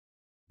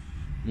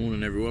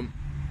Morning everyone.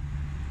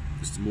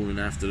 It's the morning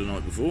after the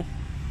night before.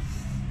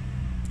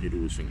 You'd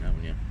always think that,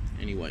 wouldn't you?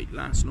 Anyway,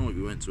 last night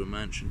we went to a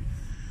mansion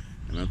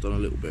and I've done a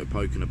little bit of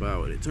poking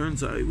about it. It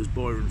turns out it was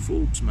Bryan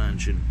Forbes'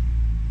 mansion.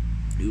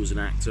 He was an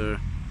actor,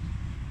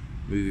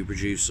 movie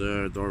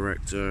producer,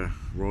 director,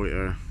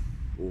 writer,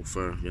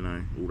 author, you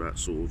know, all that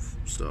sort of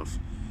stuff.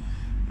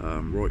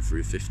 Right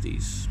through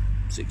 50s,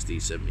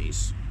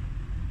 60s,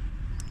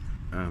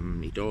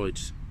 70s. He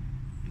died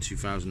in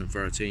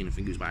 2013, I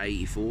think he was about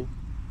 84.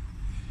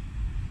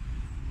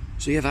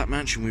 So yeah, that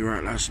mansion we were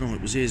at last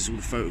night was his. All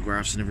the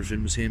photographs and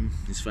everything was him,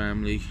 his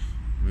family.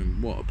 I mean,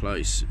 what a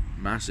place.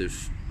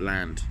 Massive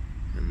land.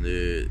 And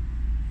the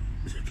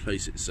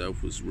place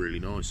itself was really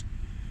nice.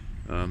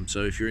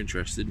 So if you're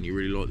interested and you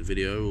really like the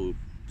video or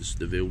just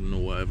the building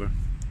or whatever,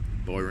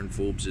 Bryan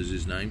Forbes is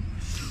his name.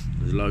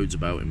 There's loads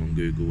about him on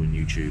Google and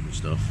YouTube and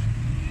stuff.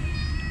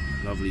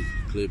 Lovely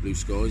clear blue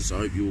skies. I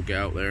hope you all get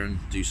out there and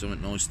do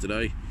something nice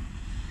today.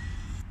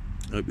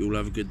 Hope you all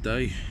have a good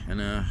day, and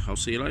I'll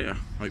see you later.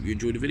 Hope you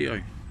enjoyed the video.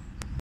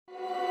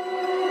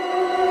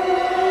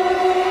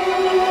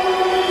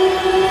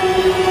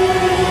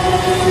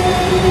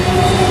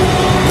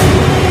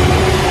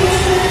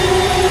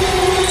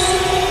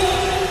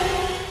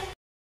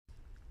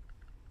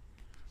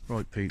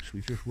 Right peeps,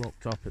 we've just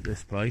rocked up at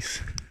this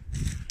place.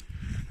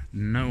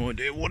 No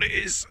idea what it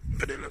is,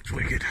 but it looks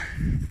wicked.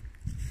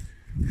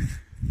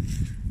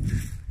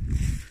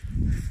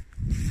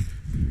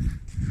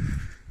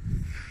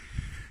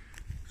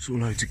 It's all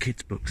loads of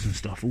kids' books and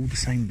stuff, all the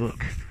same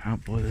book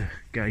out by the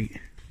gate.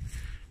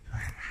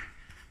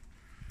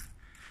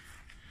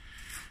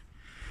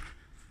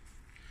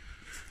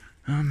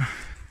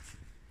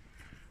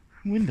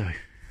 Window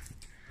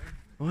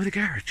by the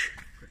garage.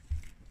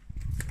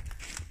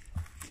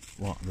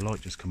 What? The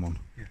light just come on?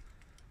 Yeah.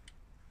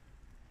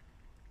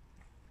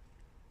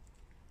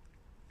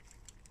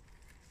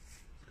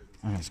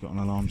 Oh, it's got an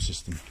alarm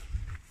system.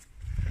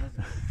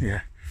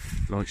 Yeah,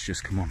 lights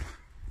just come on.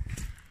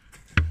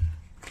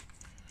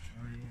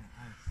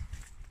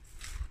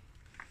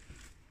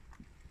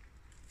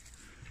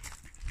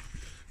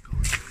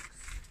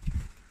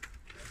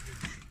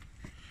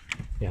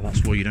 Yeah,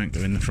 that's why you don't go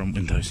in the front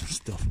windows and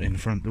stuff, in the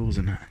front doors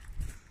and that.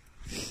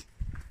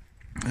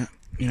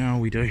 You know how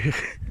we do.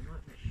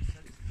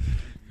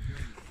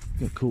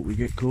 Get caught, we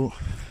get caught.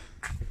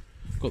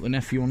 Got the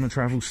nephew on the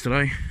travels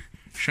today,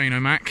 Shane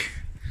O'Mac.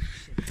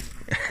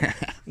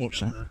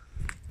 Watch that.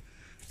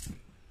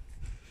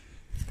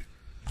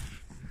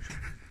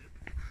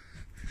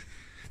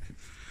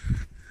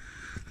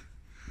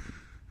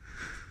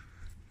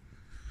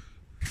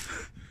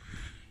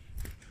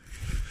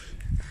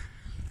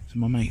 So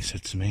my mate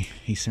said to me,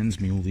 he sends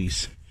me all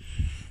these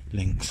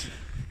links,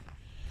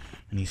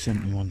 and he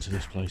sent me one to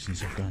this place and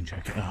said go and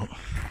check it out.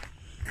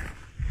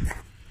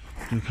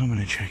 So we're coming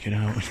to check it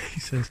out, and he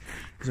says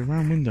there's a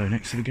round window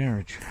next to the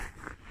garage.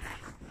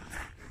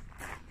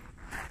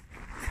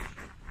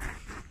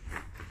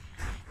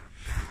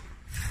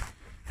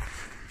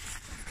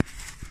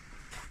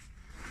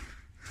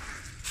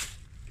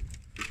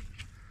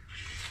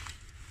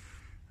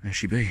 There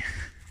she be.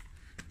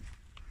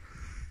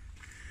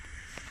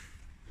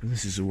 So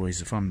this is always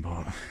the fun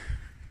part.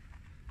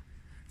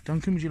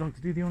 Duncan, would you like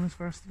to do the honours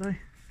first today?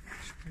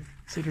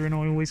 Sidra and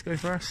I always go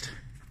first.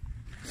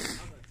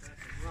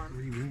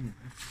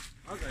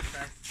 I'll go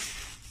first.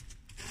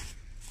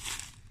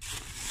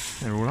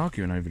 They're all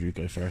arguing over who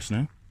go first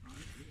now.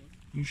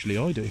 Usually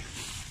I do.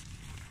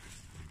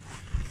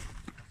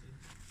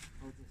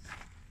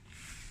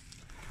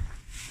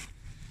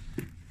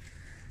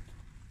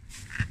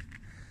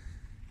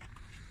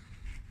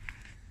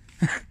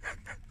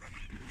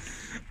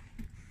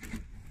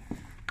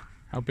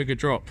 How big a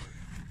drop?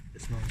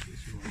 It's not.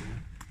 It's right there.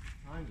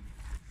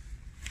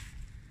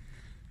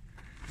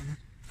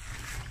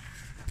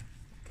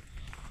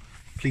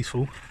 Please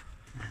fall.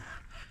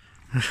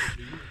 I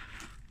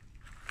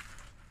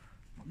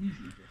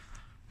usually just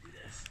do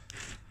this.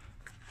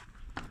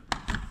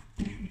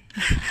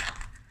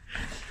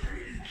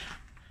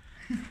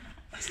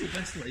 That's the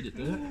best way to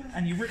do it.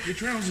 And you rip your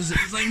trousers at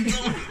the same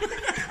time.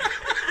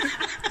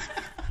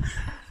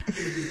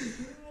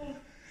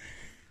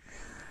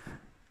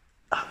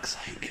 Fuck's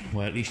sake.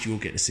 Well, at least you'll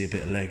get to see a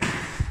bit of leg.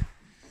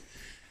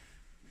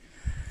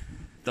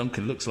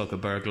 Duncan looks like a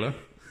burglar.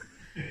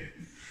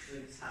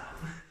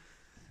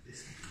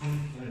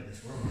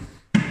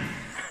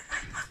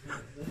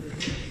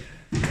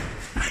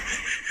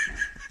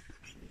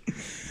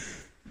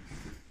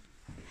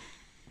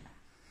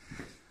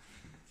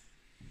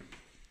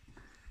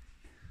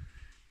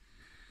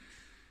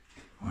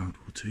 World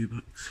War II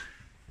books.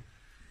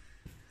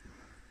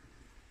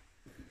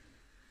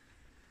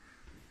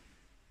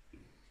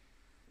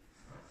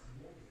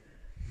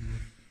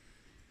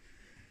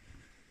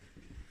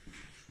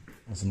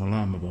 There's an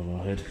alarm above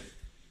our head.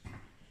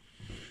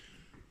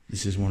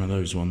 This is one of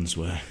those ones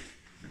where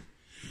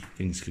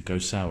things could go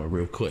sour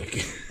real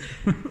quick.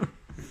 Well,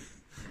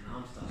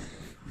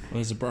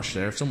 there's a brush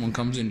there. If someone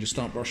comes in, just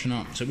start brushing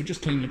up. So we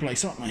just clean the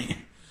place up, mate.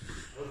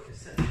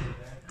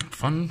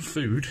 Fun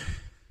Food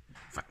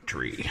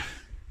Factory.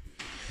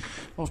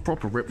 I was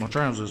proper ripped my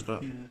trousers,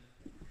 but... Yeah.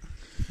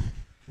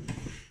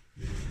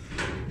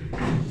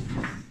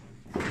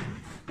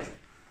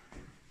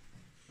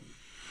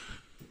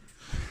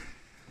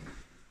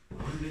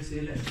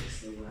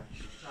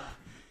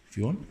 If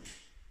you want.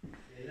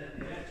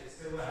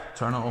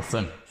 Turn it off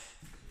then.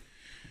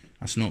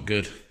 That's not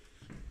good.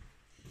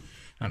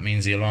 That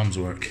means the alarms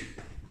work.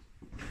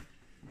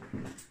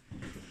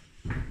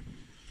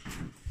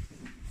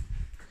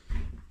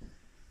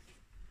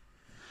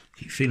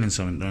 Keep feeling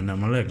something going down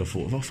my leg. I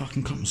thought, have I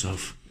fucking cut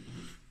myself?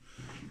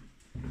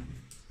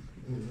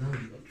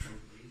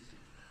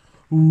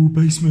 Ooh,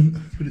 basement,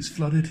 but it's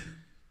flooded.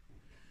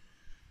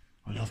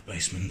 I love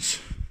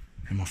basements.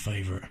 They're my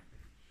favourite.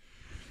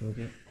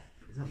 Okay.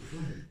 Is that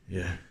flooded?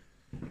 Yeah.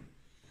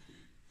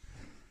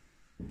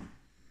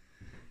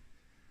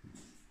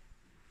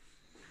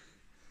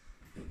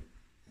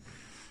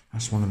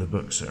 That's one of the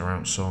books that are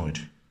outside.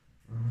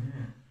 Oh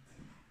yeah.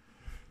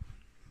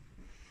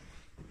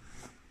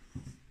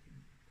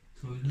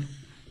 Toilet?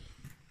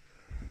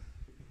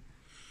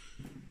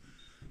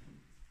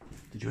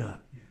 Did you hear that?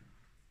 Yeah.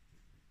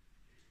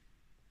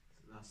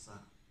 So that's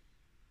that.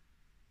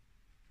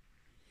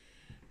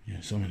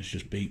 Yeah, something's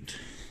just beeped.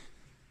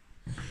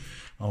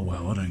 Oh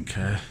well, I don't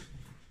care.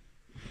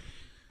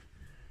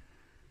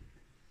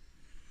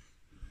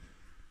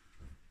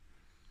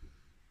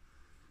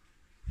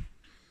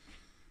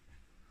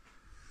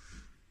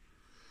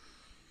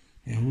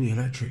 Yeah, all the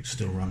electric's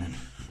still running.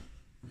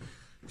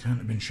 Can't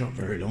have been shut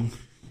very long.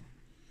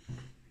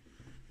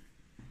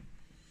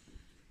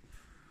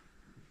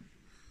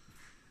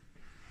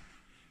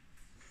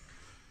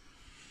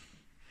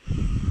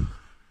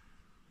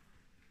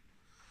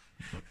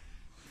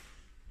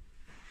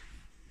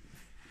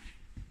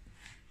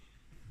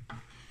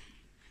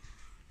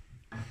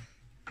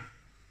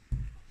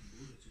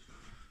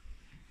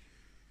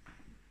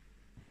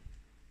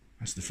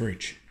 That's the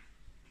fridge.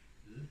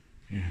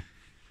 Yeah.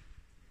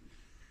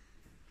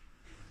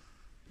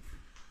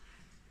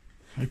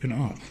 Open it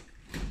up.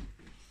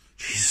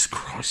 Jesus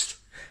Christ.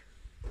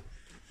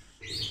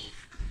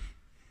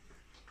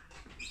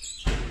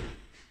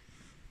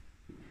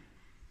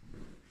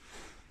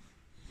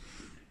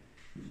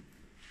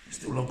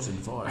 Still logs in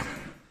the fire.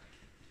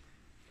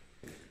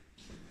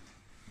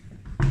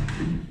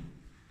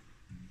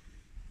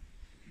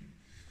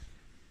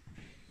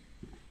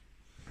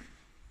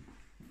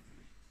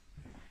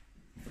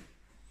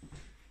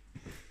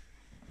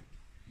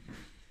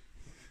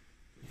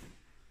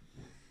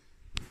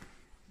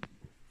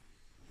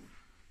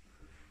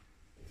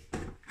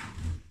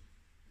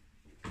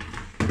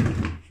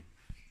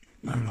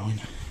 No line.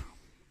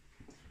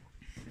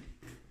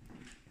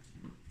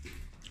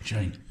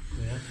 Jane,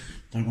 Yeah.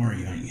 don't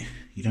worry, mate.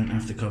 You don't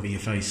have to cover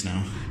your face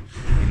now.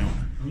 I'm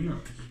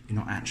not. You're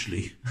not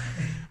actually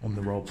on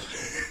the rob.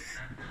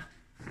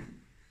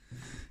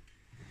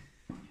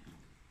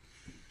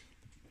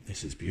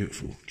 This is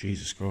beautiful.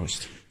 Jesus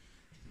Christ.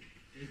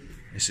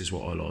 This is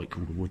what I like,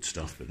 all the wood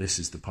stuff, but this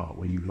is the part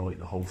where you light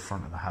the whole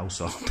front of the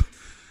house up. Look,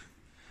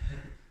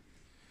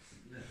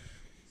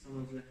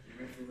 someone's left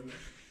the red one.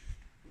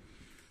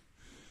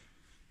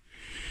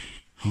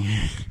 Oh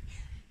yeah.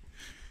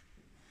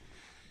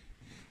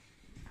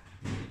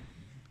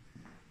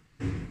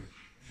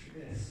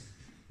 Yes.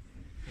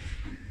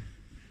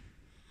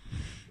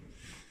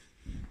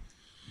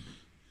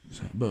 Is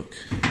that a book?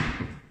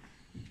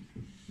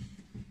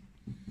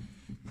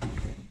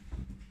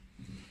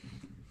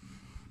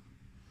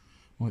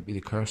 Might be the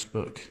cursed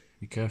book.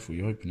 Be careful,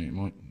 you open it, it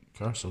might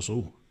curse us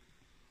all.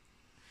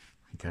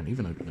 You can't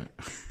even open it.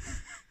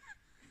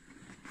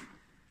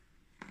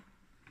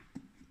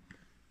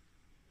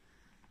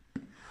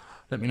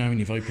 Let me know when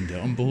you've opened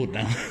it. I'm bored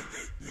now.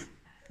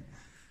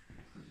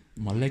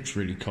 My leg's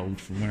really cold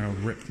from where I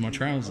ripped my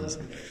trousers.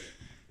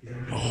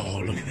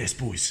 Oh, look at this,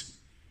 boys.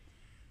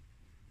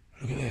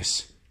 Look at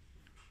this.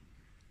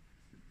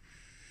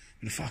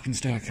 The fucking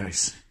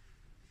staircase.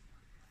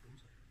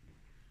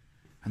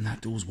 And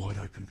that door's wide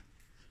open.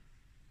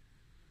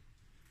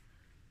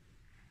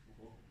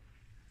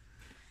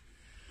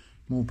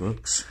 More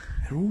books.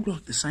 They're all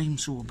like the same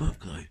sort of book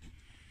though.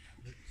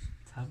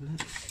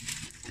 Tablet.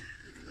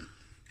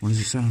 What does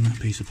it say on that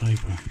piece of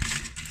paper?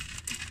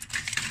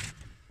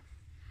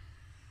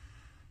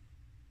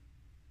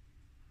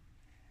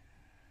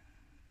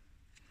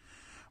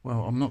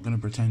 Well, I'm not going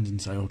to pretend and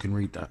say I can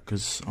read that,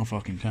 because I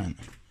fucking can't.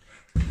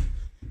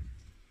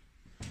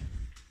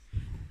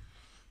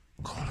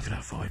 God, look at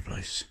that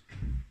fireplace.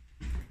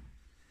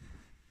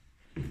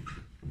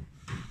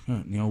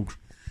 The old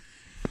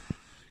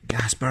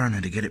gas burner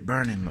to get it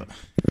burning, look.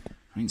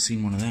 I ain't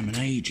seen one of them in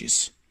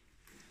ages.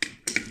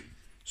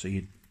 So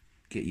you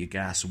get your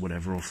gas or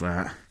whatever off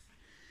that,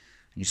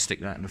 and you stick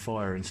that in the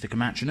fire and stick a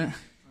match in it,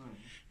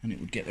 and it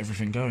would get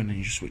everything going, and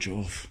you just switch it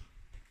off.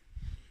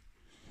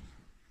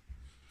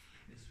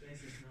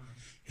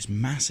 It's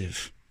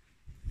massive.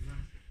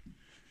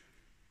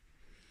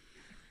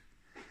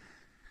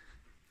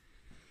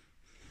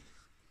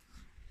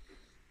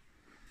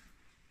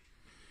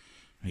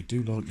 They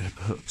do like their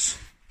books.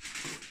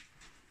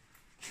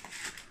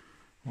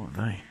 What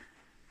are they?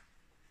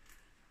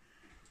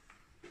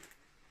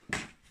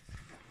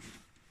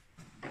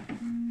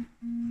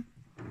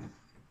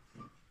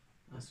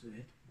 That's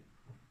weird.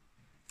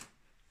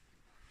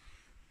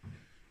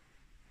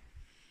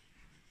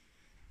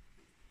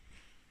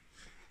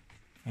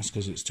 That's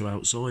because it's too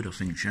outside, I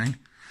think, Shane.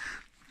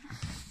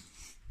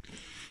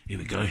 Here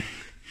we go.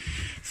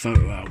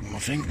 Photo album, I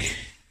think.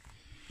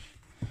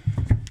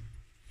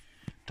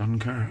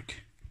 Dunkirk.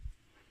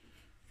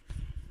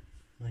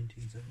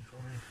 1975.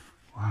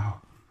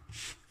 Wow.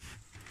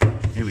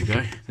 Here we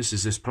go. This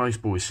is this place,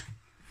 boys.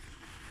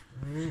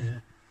 Yeah.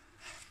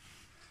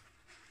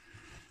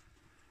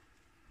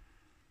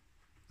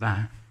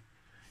 That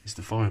is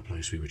the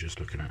fireplace we were just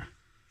looking at.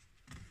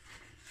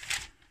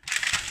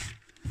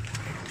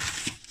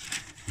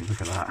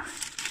 Look at that.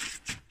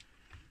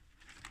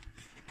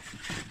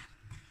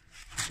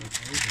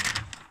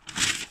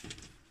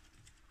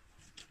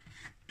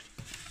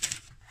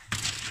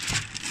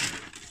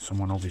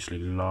 Someone obviously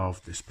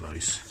loved this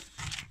place.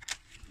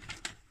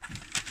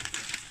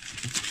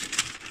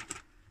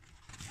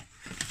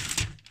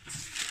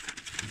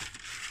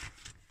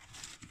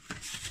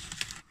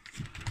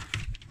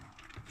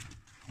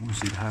 I want to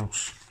see the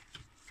house.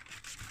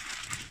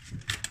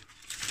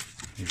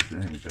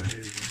 There we go.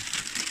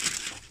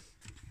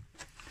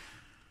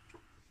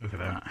 Look at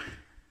that.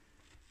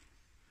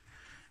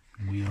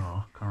 We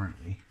are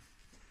currently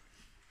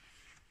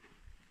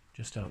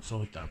just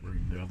outside that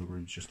room. The other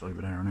room's just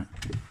over there, isn't it?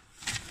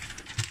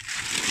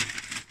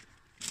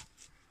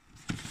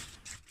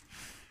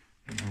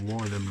 I don't know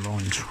why them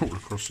lines are all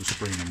across the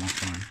screen on my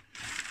phone.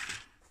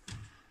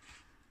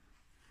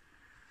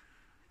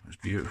 That's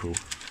beautiful.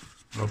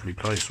 Lovely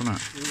place, wasn't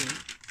it? Yeah.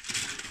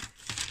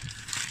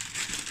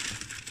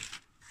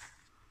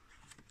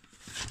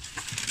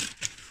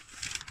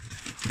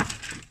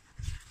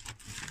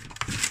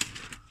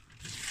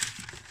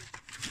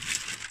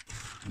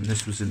 And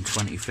this was in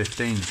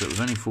 2015, so it was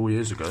only 4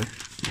 years ago.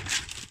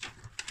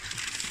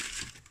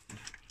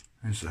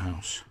 There's the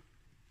house.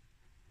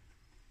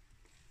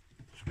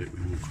 It's a bit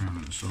we walk around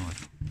on the side.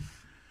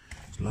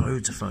 There's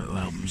loads of photo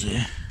albums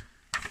here.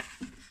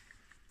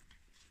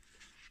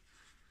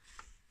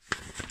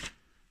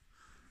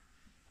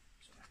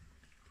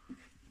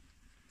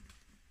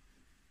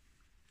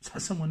 Is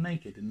that someone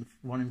naked and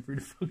running through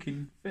the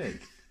fucking thing?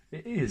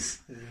 It is.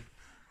 Yeah.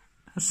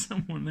 That's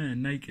someone there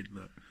naked,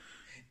 look.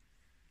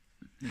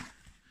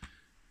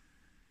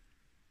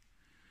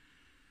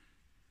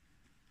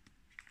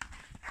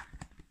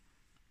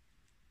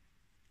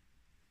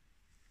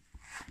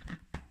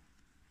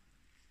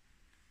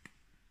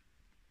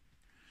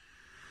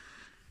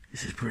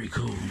 This is pretty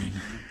cool. I mean,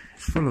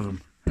 it's full of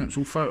them. Yeah, it's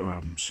all photo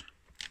albums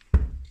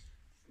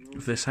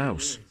of this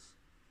house.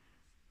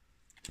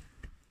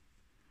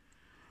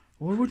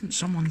 Why wouldn't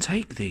someone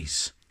take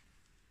these?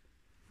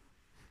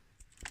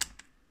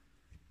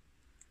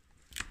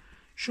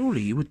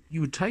 Surely you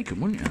would take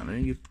them,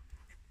 wouldn't you?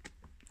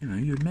 You know,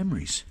 your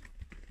memories.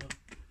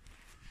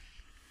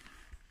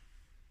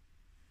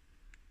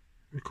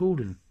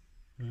 Recording,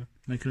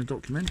 making a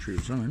documentary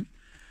or something.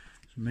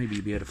 So maybe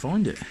you'd be able to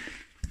find it.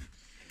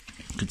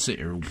 You could sit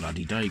here all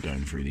bloody day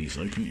going through these,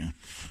 though, couldn't you?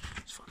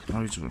 There's fucking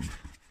loads of them.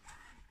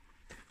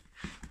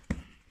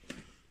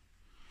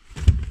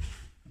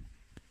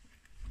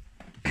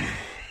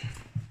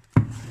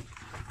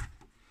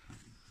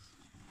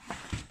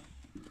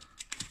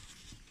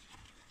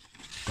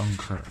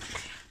 Dunkirk.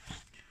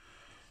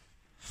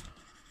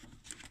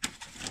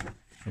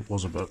 It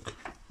was a book.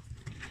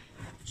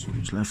 That's all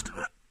that's left of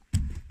it.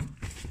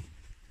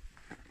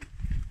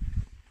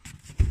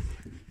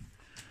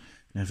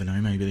 Never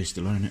know, maybe they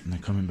still own it and they're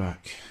coming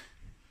back.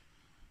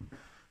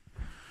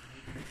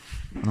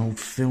 An old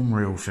film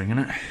reel thing,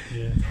 innit?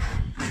 Yeah.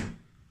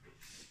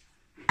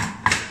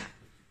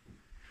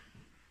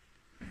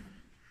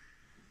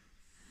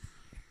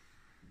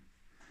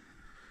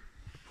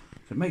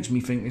 It makes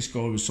me think this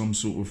guy was some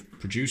sort of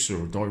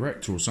producer or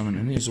director or something,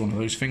 and here's one of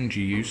those things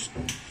you use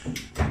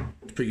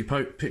to put your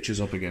pictures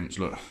up against,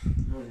 look. Oh,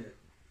 yeah.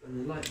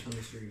 And the light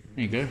comes through.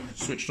 There you go,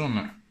 switched on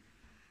that.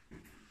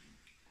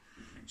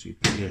 So you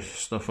put your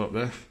stuff up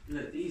there.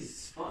 Look, these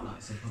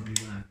spotlights are probably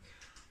work.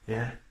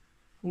 Yeah.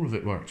 All of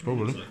it works,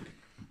 probably.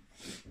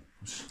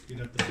 You'd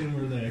have the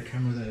filmer there,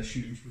 camera there,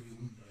 shooting through the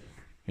window.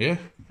 Yeah,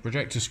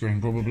 projector screen,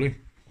 probably.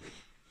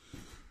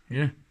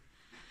 Yeah.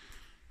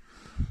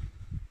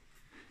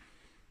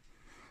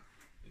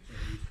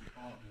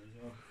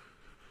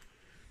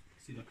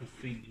 See like a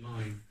faint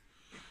line.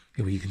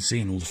 Yeah, well, you can see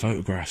in all the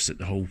photographs that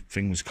the whole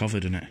thing was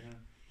covered in it. Yeah.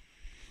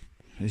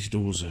 These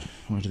doors are...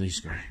 where do these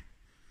go?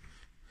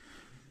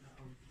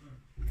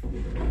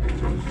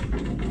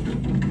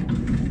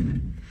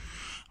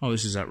 Oh,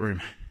 this is that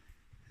room.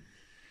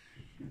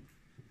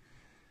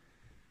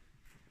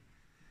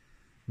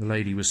 The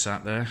lady was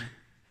sat there.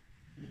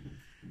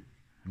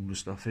 All the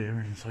stuff here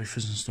and the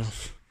sofas and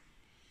stuff.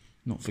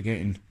 Not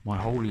forgetting my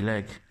holy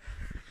leg.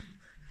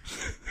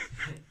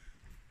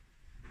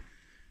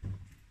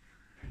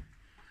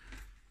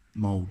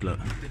 Mould, look.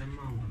 Bit of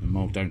mould. The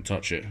mould, don't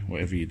touch it,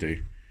 whatever you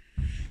do.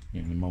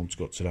 Yeah, the mould's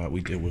got to that.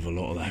 We deal with a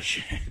lot of that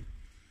shit.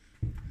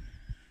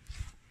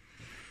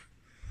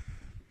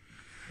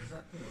 Is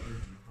that door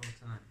open the whole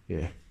time?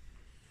 Yeah.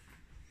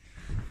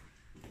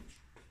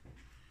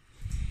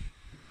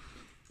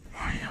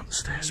 Right, up the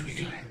stairs we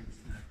go.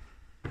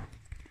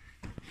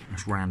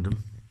 That's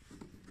random.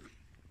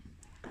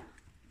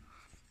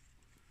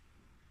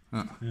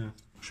 Oh, Yeah.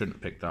 shouldn't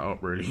have picked that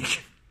up, really.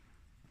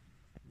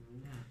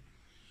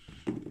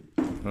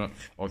 But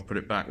I've put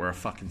it back where I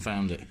fucking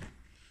found it.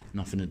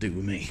 Nothing to do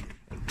with me.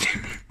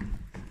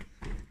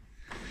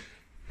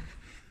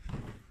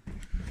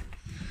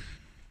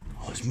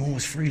 Oh, there's more.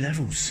 There's 3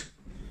 levels.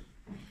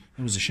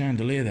 There was a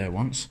chandelier there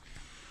once.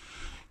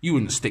 You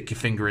wouldn't stick your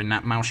finger in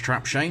that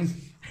mousetrap, Shane.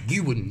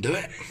 You wouldn't do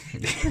it.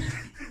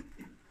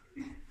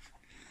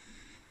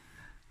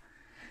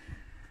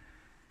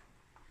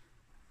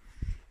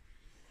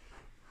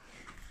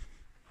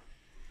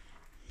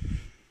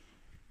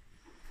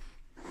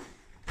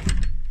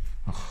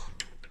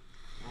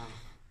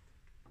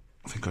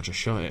 I think I just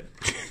shot it.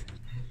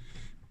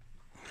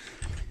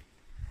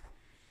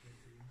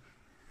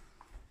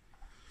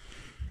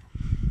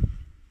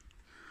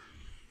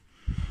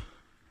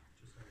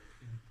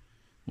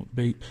 What,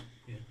 beep?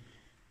 Yeah.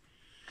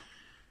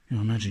 Yeah,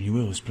 I imagine you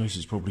will. This place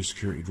is probably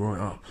securityed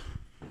right up.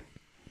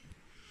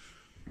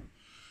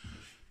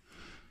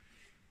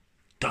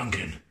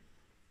 Duncan.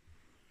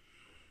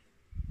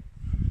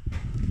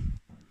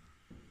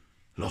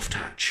 Loft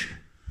hatch.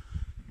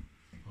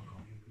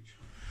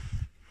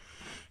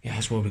 Yeah,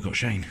 that's why we got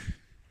Shane.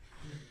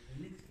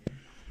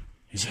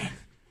 Is it?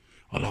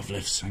 I love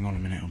lifts. Hang on a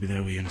minute, I'll be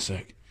there with you in a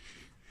sec.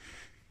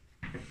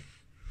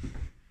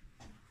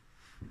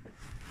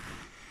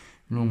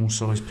 Normal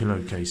size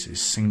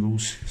pillowcases,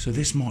 singles. So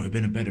this might have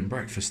been a bed and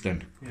breakfast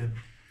then. Yeah.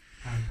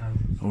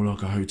 Or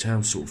like a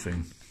hotel sort of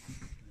thing.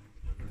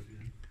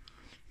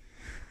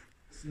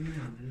 So now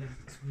on the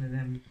left, it's one of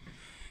them.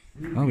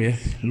 Oh yeah,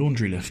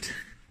 laundry lift.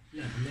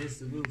 Yeah, and there's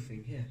the wheel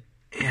thing here.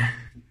 Yeah.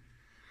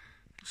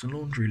 It's a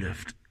laundry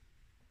lift.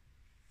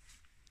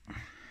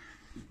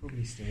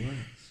 Probably still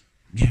works.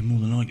 Yeah, more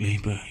than likely,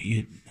 but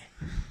you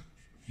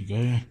go,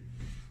 yeah.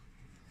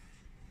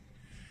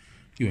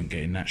 You ain't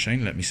getting that,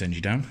 Shane. Let me send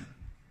you down.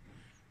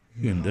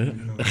 You wouldn't do it.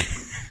 No.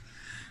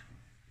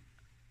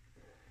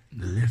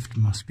 The lift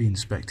must be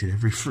inspected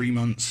every 3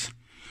 months.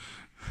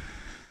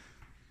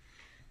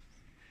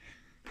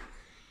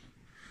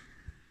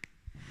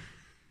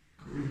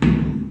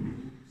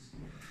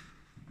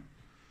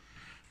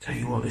 Tell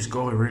you what, this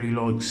guy really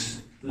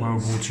likes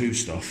World War II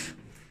stuff.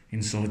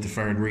 Inside the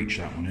third reach,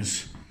 that one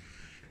is.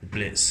 The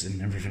Blitz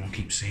and everything I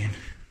keep seeing.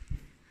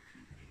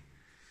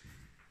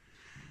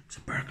 It's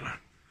a burglar.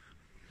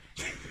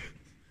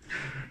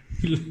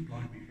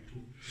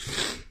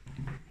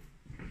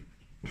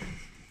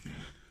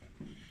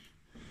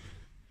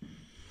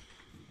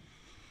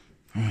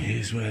 Oh,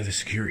 here's where the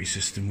security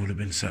system would have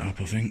been set up,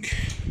 I think.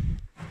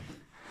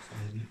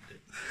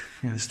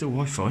 Yeah, there's still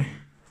Wi-Fi.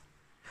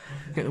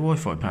 Get the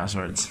Wi-Fi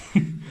passwords.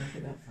 Look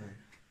at that phone.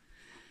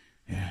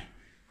 Yeah.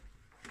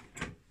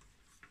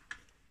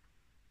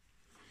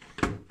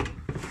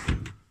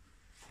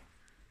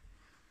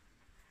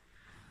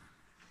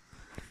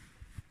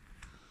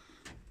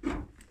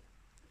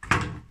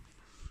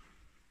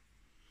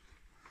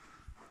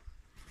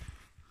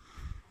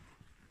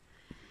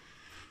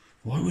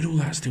 Why would all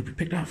that still be?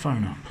 Pick that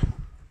phone up.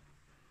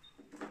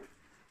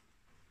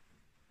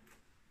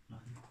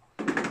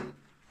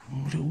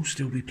 Why would it all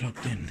still be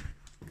plugged in?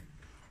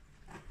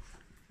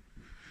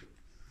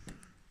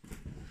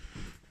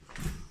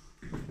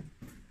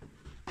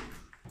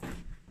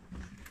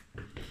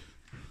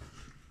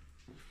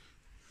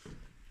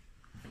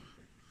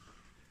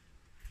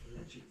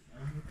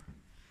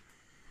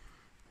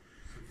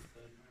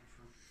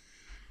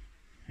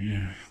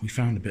 Yeah, we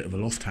found a bit of a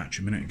loft hatch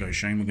a minute ago,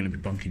 Shane. We're going to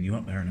be bunking you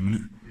up there in a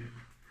minute.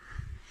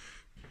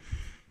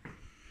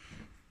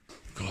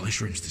 God, this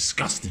room's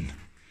disgusting.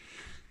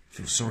 I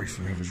feel sorry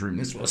for whoever's room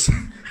this was.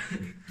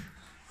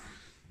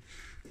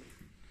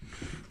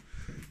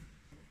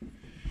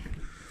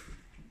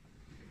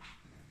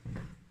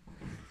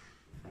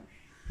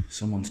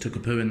 Someone's took a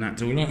poo in that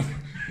toilet.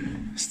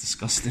 It's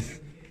disgusting.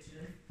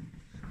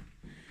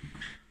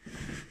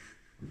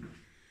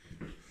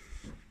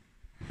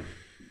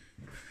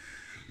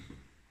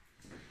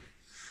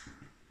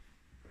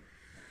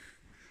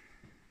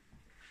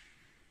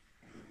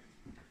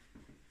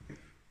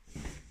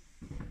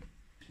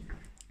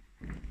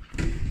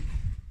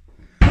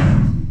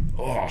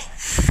 Oh,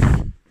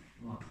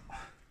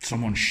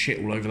 someone shit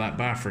all over that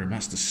bathroom.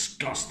 That's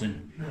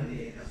disgusting. No,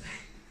 yeah.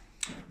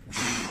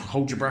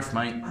 Hold your breath,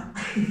 mate.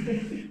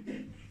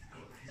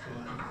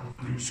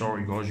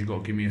 Sorry, guys, you got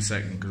to give me a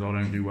second because I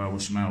don't do well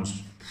with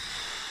smells.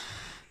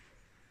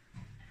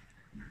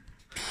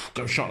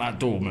 Go shut that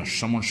door, Mush.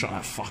 Someone shut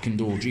that fucking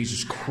door.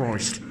 Jesus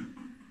Christ.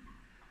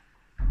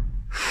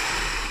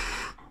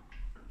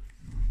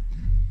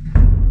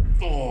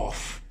 Oh.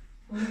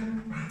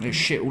 There's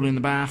shit all in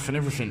the bath and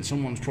everything.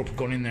 Someone's probably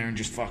gone in there and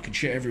just fucking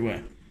shit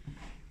everywhere.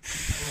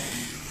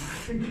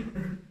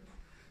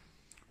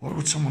 Why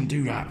would someone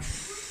do that?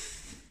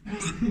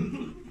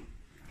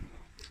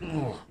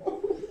 Oh.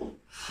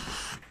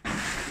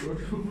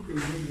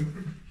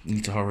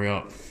 Need to hurry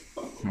up.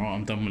 Right,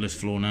 I'm done with this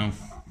floor now.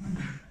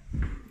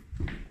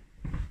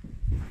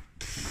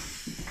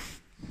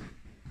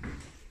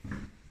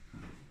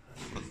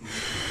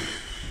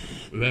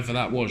 Whoever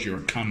that was, you're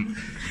a cunt.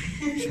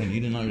 So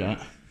you didn't know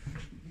that.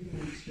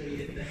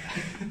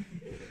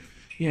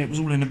 Yeah, it was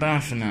all in the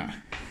bath and that.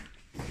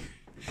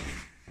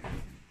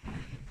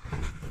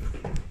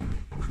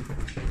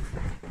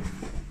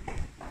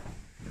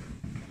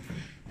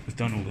 We've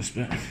done all this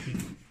bit.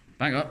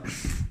 Back up.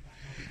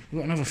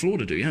 We've got another floor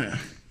to do, yeah.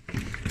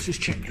 Let's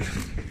just check.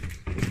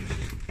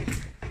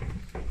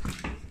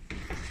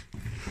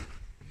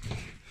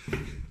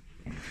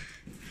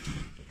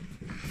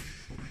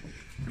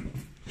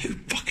 Who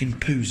fucking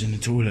poos in the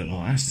toilet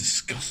like that? That's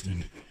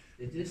disgusting.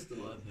 It is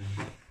still open.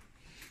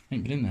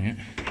 Ain't been in there yet.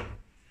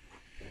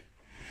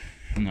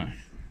 No.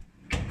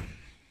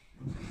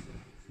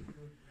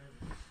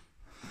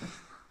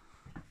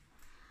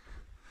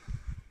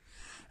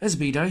 There's a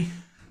bidet.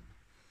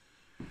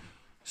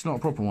 It's not a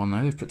proper one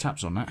though, they've put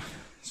taps on that.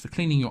 It's for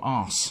cleaning your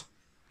arse.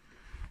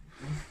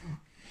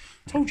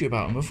 Told you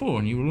about them before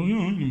and you were like,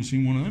 oh, I've never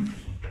seen one of them.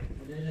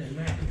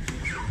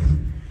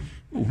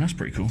 Oh, that's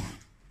pretty cool.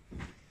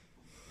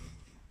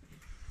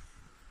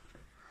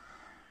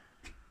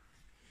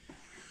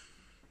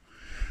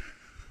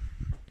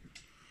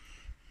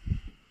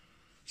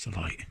 It's a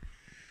light.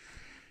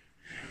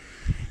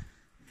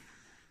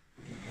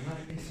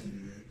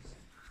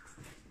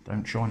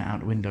 Don't shine it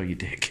out the window, you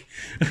dick.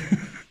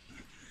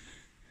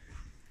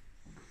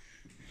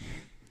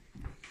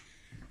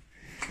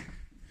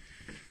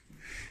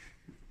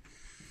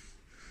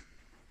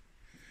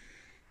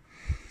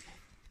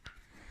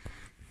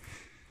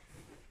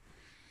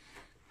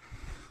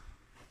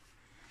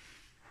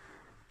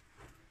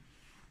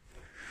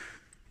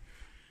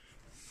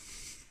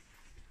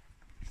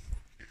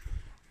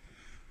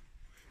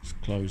 It's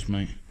closed,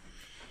 mate.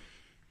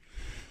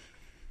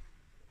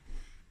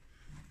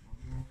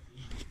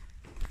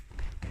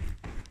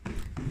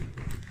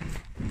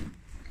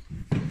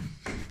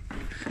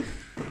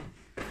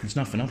 There's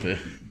nothing up here.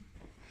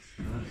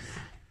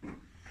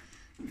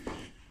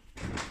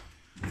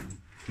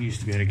 You used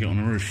to be able to get on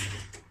the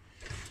roof.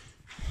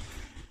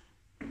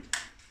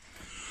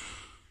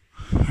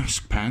 That's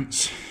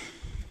pants.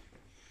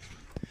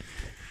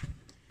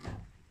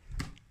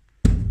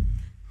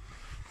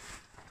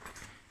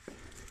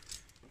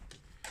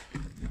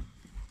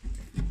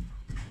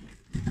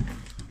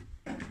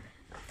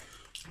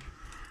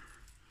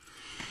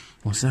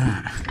 What's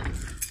that?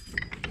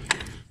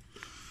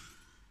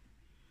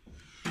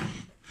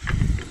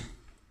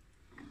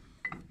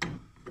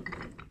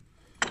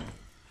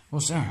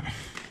 What's that?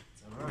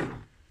 It's alright.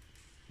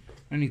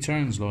 Only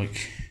turns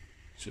like,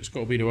 so it's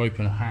got to be to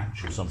open a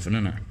hatch or something,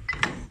 isn't it?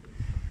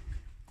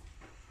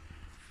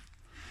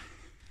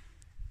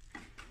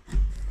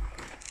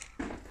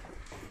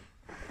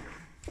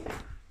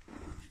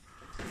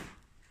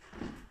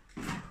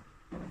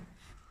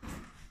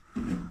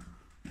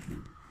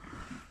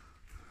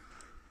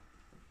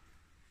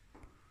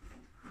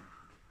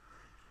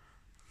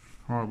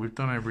 Right, we've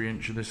done every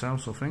inch of this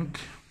house, I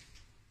think.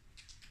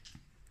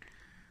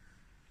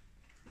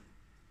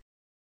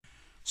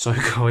 So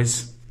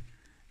guys,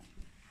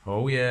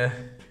 oh yeah,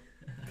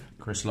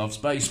 Chris loves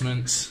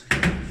basements.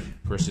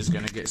 Chris is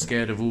going to get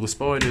scared of all the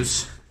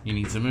spiders. You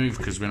need to move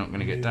because we're not going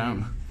to get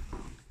down.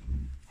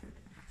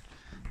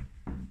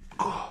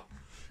 Oh,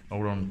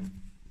 hold on,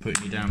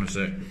 putting you down a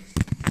sec.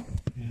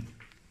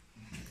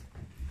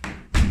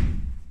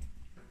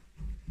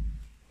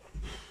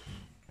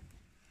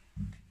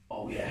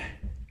 Oh yeah.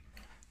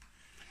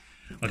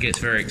 I get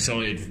very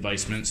excited for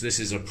basements.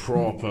 This is a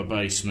proper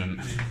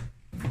basement.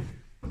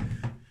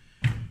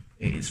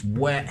 It's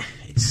wet,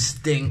 it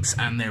stinks,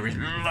 and there is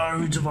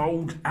loads of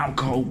old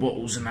alcohol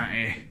bottles in that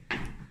here.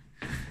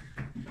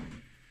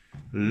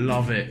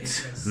 Love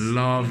it,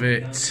 love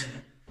it.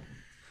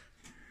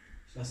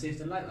 Shall I see if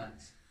the light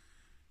works?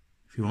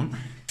 If you want.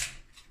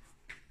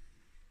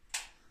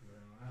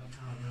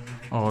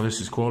 Oh,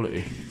 this is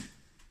quality.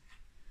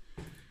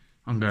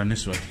 I'm going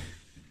this way.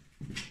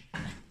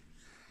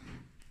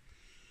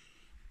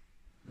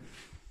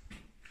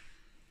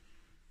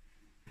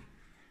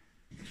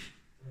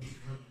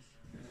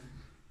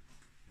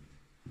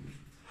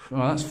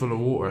 Oh, that's full of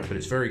water, but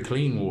it's very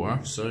clean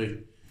water, so...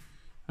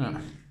 I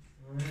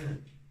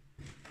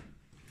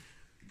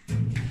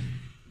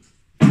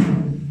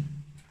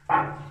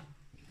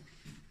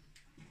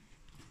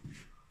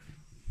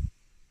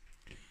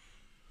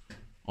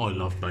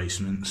love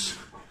basements.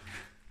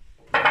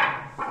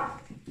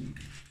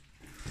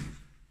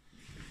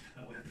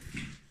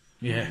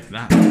 Yeah,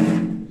 that.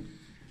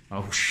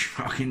 Oh,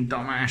 fucking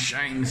dumbass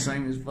Shane,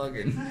 same as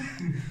bugging.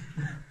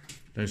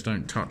 Those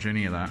don't touch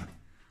any of that.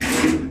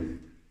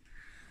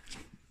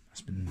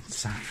 It's been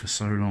sat for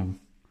so long.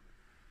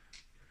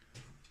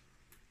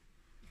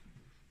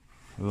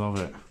 Love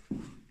it.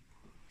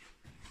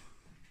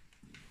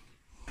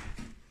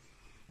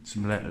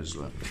 Some letters,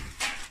 look.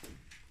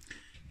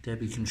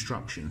 Debbie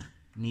Construction.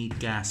 Need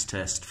gas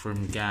test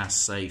from gas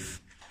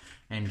safe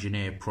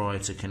engineer prior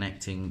to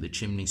connecting the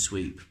chimney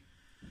sweep.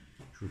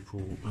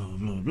 Report, blah,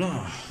 blah,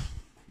 blah.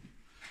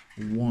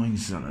 Wine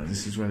cellar.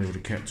 This is where they would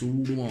have kept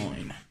all the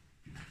wine.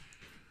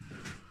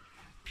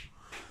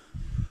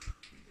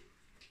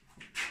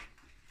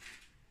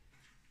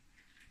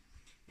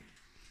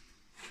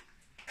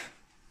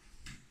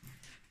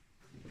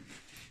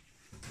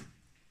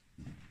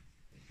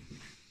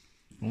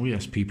 Oh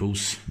yes,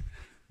 peoples,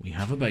 we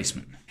have a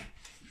basement.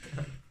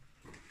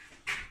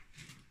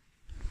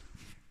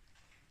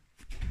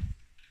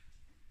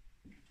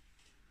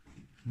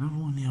 Another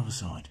one on the other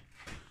side.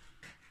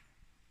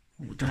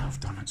 What would they have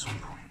done at some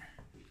point?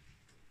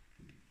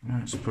 No,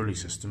 it's a pulley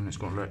system and it's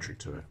got electric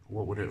to it.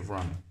 What would it have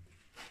run?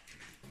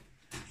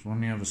 It's on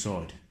the other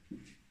side.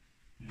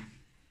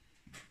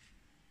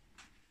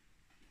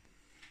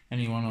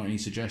 Anyone got any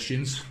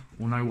suggestions?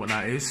 We'll know what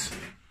that is.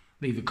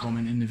 Leave a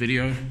comment in the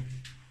video,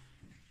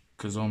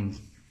 because I'm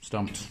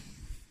stumped.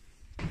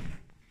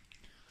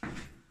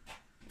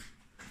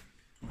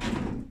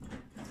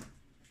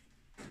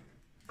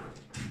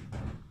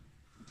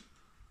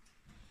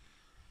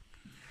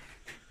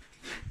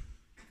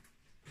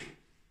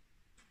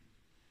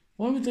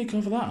 Why would they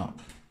cover that up?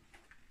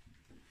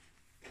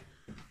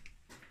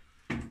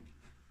 Lock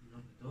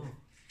the door.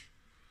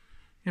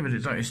 Yeah, but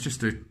it's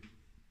just a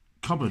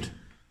cupboard.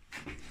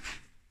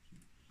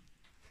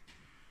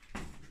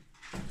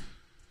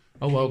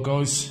 Oh well,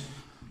 guys.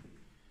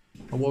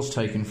 I was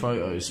taking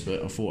photos,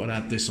 but I thought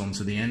I'd add this on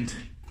to the end.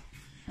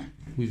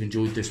 We've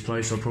enjoyed this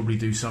place. I'll probably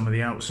do some of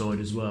the outside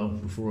as well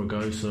before I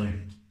go, so